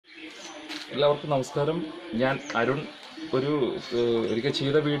എല്ലാവർക്കും നമസ്കാരം. ഞാൻ അരുൺ. ഒരിക്കൽ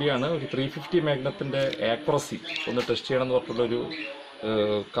ചെയ്ത വീഡിയോ ആണ്. ഒരു 350 മാഗ്നത്തിൻ്റെ ആക്യുറസി ഒന്ന് ടെസ്റ്റ് ചെയ്യണമെന്ന് പറഞ്ഞിട്ടുള്ളൊരു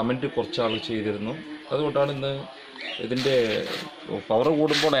കമൻറ്റ് കുറച്ചാൾ ചെയ്തിരുന്നു. അതുകൊണ്ടാണ് ഇന്ന് ഇതിൻ്റെ പവർ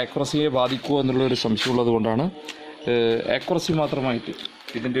കൂടുമ്പോൾ ആക്യുറസിയെ ബാധിക്കുമോ എന്നുള്ളൊരു സംശയമുള്ളത് കൊണ്ടാണ് ആക്യുറസി മാത്രമായിട്ട്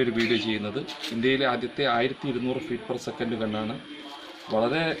ഇതിൻ്റെ ഒരു വീഡിയോ ചെയ്യുന്നത്. ഇന്ത്യയിലെ ആദ്യത്തെ 1200 ഫീറ്റ് പെർ സെക്കൻഡ് ഗണ്ണാണ്.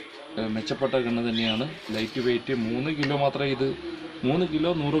 വളരെ മെച്ചപ്പെട്ട ഗണ്ണ് തന്നെയാണ്. ലൈറ്റ് വെയ്റ്റ് 3 കിലോ മാത്രമേ 3 കിലോ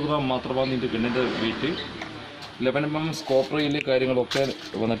 100 ഗ്രാം മാത്രമാണ് ഇതിൻ്റെ ഗണ്ണിൻ്റെ വെയ്റ്റ്. 11 mm സ്കോപ്പ് റെയില് കാര്യങ്ങളൊക്കെ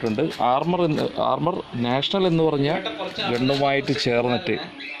വന്നിട്ടുണ്ട്. ആർമർ നാഷണൽ എന്ന് പറഞ്ഞ ഗണ്ണുമായിട്ട് ചേർന്നിട്ട്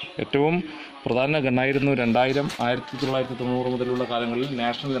ഏറ്റവും പ്രധാന ഗണ്ണായിരുന്നു 1990 മുതലുള്ള കാലങ്ങളിൽ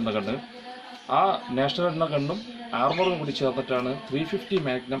നാഷണൽ എന്ന ഗണ്ണ്. ആ നാഷണൽ എന്ന ഗണ്ണും ആർമറും കൂടി ചേർന്നിട്ടാണ് 350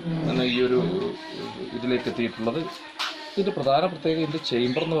 മാഗ്നം എന്ന ഈ ഒരു ഇതിലേക്ക് എത്തിയിട്ടുള്ളത്. ഇതിൻ്റെ പ്രധാന പ്രത്യേകത ഇതിൻ്റെ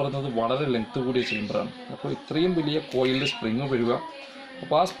ചേംബർ എന്ന് പറയുന്നത് വളരെ ലെങ്ത്ത് കൂടിയ ചേംബറാണ്. അപ്പോൾ ഇത്രയും വലിയ കോയിലിൽ സ്പ്രിങ് വരിക,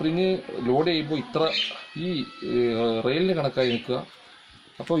 അപ്പോൾ ആ സ്പ്രിങ് ലോഡ് ചെയ്യുമ്പോൾ ഈ റെയിലിന് കണക്കായി നിൽക്കുക.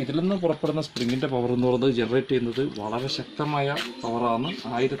 അപ്പോൾ ഇതിൽ നിന്ന് പുറപ്പെടുന്ന സ്പ്രിങ്ങിൻ്റെ പവർ എന്ന് പറയുന്നത് ജനറേറ്റ് ചെയ്യുന്നത് വളരെ ശക്തമായ പവറാണ്.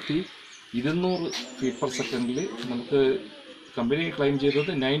 1200 ഫീറ്റ് പെർ സെക്കൻഡിൽ നമുക്ക് കമ്പനി ക്ലെയിം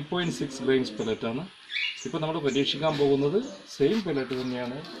ചെയ്തത് 9.6 ഗ്രെയിൻസ് പെലറ്റാണ്. ഇപ്പോൾ നമ്മൾ പരീക്ഷിക്കാൻ പോകുന്നത് സെയിം പെലറ്റ്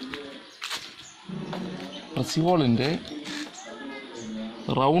തന്നെയാണ്. റസിവോളിൻ്റെ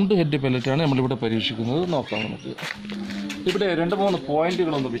റൗണ്ട് ഹെഡ് പെലറ്റാണ് നമ്മളിവിടെ പരീക്ഷിക്കുന്നത്. നോക്കാം. നമുക്ക് ഇവിടെ 2-3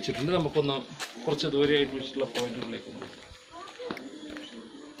 പോയിന്റുകളൊന്ന് വെച്ചിട്ടുണ്ട്. നമുക്കൊന്ന് കുറച്ച് ദൂരെയായിട്ട് വെച്ചിട്ടുള്ള പോയിന്റുകളിലേക്ക്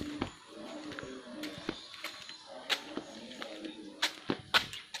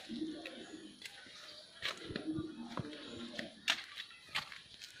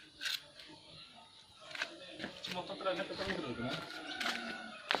മൊത്തത്തിൽ അതിനൊക്കെ എടുക്കണം.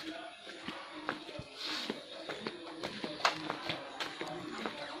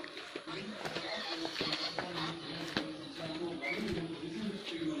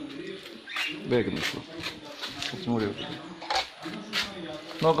 കുറച്ചും കൂടി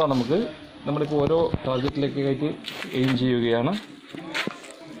നോക്കാം. നമ്മളിപ്പോൾ ഓരോ ടാർഗറ്റിലേക്കായിട്ട് എയിം ചെയ്യുകയാണ്.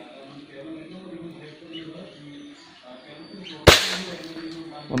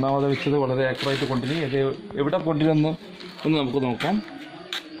 ഒന്നാമത് വെച്ചത് വളരെ ആക്യുറേറ്റ് കൊണ്ടിന്. ഇത് എവിടെ കൊണ്ടിരുന്നു ഒന്ന് നമുക്ക് നോക്കാം.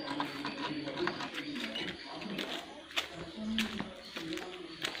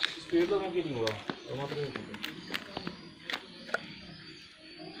 സ്പീഡിൽ നോക്കിയിരിക്കുമോ? അത് മാത്രമേ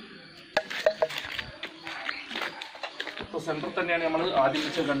സെൻറ്റർ തന്നെയാണ് നമ്മൾ ആദ്യം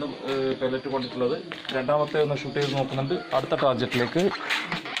വെച്ച് കണ്ട് പെലറ്റ് കൊണ്ടിട്ടുള്ളത്. രണ്ടാമത്തെ ഒന്ന് ഷൂട്ട് ചെയ്ത് നോക്കുന്നുണ്ട് അടുത്ത ടാർഗറ്റിലേക്ക്.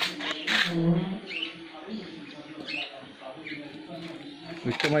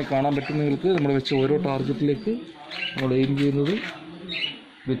 വ്യക്തമായി കാണാൻ പറ്റും നിങ്ങൾക്ക്. നമ്മൾ വെച്ച ഓരോ ടാർഗറ്റിലേക്ക് നമ്മൾ എയിം ചെയ്യുന്നത്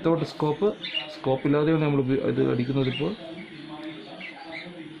വിത്തൗട്ട് സ്കോപ്പില്ലാതെയാണ് നമ്മൾ ഇത് അടിക്കുന്നത്. ഇപ്പോൾ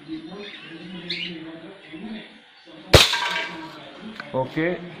ഓക്കെ.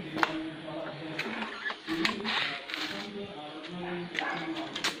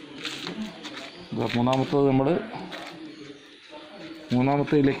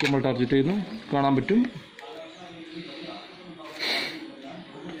 മൂന്നാമത്തേലേക്ക് നമ്മൾ ടാർഗറ്റ് ചെയ്യുന്നു. കാണാൻ പറ്റും.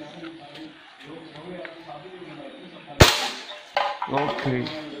 ഓക്കെ.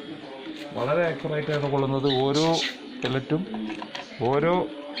 വളരെ ആക്യുറേറ്റാണ് കൊള്ളുന്നത്. ഓരോ പെലറ്റും ഓരോ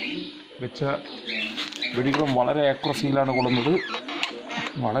വെച്ച വെടികളും വളരെ ആക്യുറസിയിലാണ് കൊള്ളുന്നത്.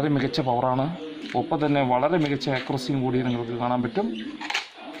 വളരെ മികച്ച പവറാണ്. ഒപ്പം തന്നെ വളരെ മികച്ച ആക്യുറസിയും കൂടി നിങ്ങൾക്ക് കാണാൻ പറ്റും.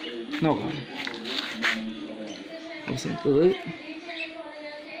 നോക്കാം.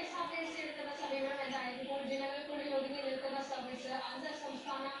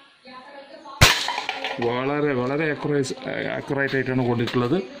 വളരെ ആക്യുറേറ്റ് ആയിട്ടാണ്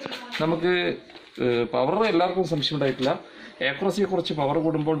കൊണ്ടിട്ടുള്ളത്. നമുക്ക് പവർ എല്ലാവർക്കും സംശയം ഉണ്ടായിട്ടില്ല. ആക്യുറസിയെ കുറിച്ച് പവർ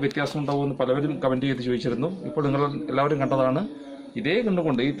കൂടുമ്പോൾ വ്യത്യാസം ഉണ്ടാവുമെന്ന് പലവരും കമൻറ്റ് ചെയ്ത് ചോദിച്ചിരുന്നു. ഇപ്പോൾ നിങ്ങൾ എല്ലാവരും കണ്ടതാണ്. ഇതേ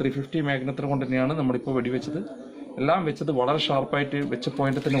കണ്ടുകൊണ്ട് ഈ 350 മാഗ്നത്തിനെ കൊണ്ട് തന്നെയാണ് നമ്മളിപ്പോൾ വെടിവെച്ചത്. എല്ലാം വെച്ചത് വളരെ ഷാർപ്പായിട്ട് വെച്ച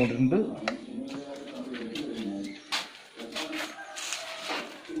പോയിന്റ് തന്നെ കൊണ്ടിട്ടുണ്ട്.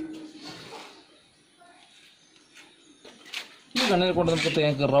 ഈ ഗണ്ണിനെ കൊണ്ട് നമുക്ക്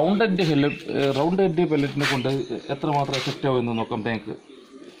തേങ്ങക്ക് റൗണ്ട് ഹെഡ് പെല്ലറ്റിനെ കൊണ്ട് എത്രമാത്രം എഫക്റ്റ് ആവും എന്ന് നോക്കാം. തേങ്ങക്ക്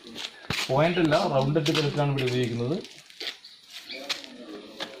പോയിന്റ് അല്ല, റൗണ്ട് ഹെഡ് പെല്ലറ്റാണ് ഇവിടെ ഉപയോഗിക്കുന്നത്.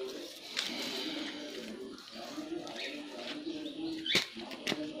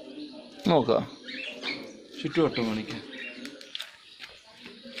 നോക്കാം. ചുറ്റുവട്ടം കാണിക്കാം.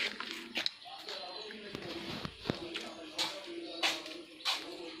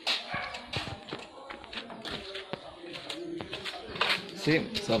 സെയിം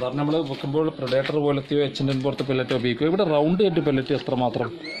സാധാരണ നമ്മൾ വെക്കുമ്പോൾ പ്രൊഡേറ്റർ പോലത്തെയോ H&N പോലത്തെ പെല്ലറ്റോ ഉപയോഗിക്കുക. ഇവിടെ റൗണ്ട് ഹെഡ് പെല്ലറ്റ് എത്രമാത്രം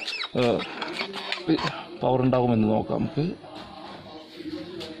പവർ ഉണ്ടാകുമെന്ന് നോക്കാം. നമുക്ക്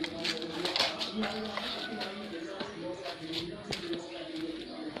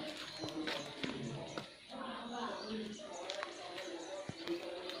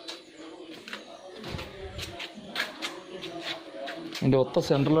അതിൻ്റെ ഒത്ത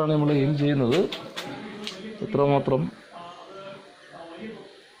സെൻറ്ററിലാണ് നമ്മൾ എയിം ചെയ്യുന്നത്. എത്രമാത്രം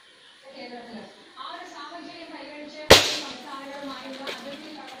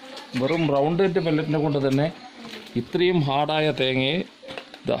വെറും റൗണ്ട് ഹെഡ് പെല്ലറ്റിനെ കൊണ്ട് തന്നെ ഇത്രയും ഹാർഡായ തേങ്ങയെ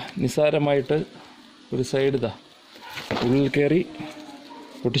നിസ്സാരമായിട്ട് ഒരു സൈഡ് ഉള്ളിൽ കയറി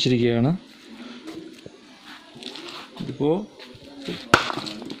പൊട്ടിച്ചിരിക്കുകയാണ്. ഇതിപ്പോൾ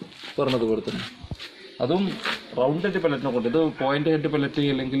പറഞ്ഞതുപോലെ തന്നെ അതും റൗണ്ട് ഹെഡ് പെല്ലറ്റിനെ കൊണ്ട്. ഇത് പോയിൻ്റ് ഹെഡ് പെല്ലറ്റ്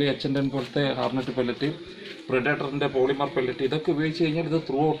അല്ലെങ്കിൽ H&N പോലത്തെ ഹാർനെറ്റ് പെല്ലറ്റ്, പ്രിഡേറ്ററിൻ്റെ പോളിമർ പെല്ലറ്റ്, ഇതൊക്കെ ഉപയോഗിച്ച് കഴിഞ്ഞാൽ ഇത്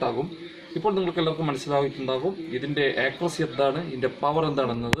ത്രൂ ഔട്ട് ആകും. ഇപ്പോൾ നിങ്ങൾക്ക് എല്ലാവർക്കും മനസ്സിലായിട്ടുണ്ടാകും ഇതിൻ്റെ ആക്യുറസി എന്താണ്, ഇതിൻ്റെ പവർ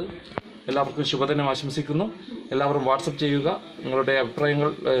എന്താണെന്നത്. എല്ലാവർക്കും ശുഭദിനം ആശംസിക്കുന്നു. എല്ലാവരും വാട്സപ്പ് ചെയ്യുക, നിങ്ങളുടെ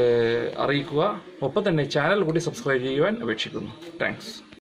അഭിപ്രായങ്ങൾ അറിയിക്കുക. ഒപ്പം തന്നെ ചാനൽ കൂടി സബ്സ്ക്രൈബ് ചെയ്യുവാൻ അപേക്ഷിക്കുന്നു. താങ്ക്സ്.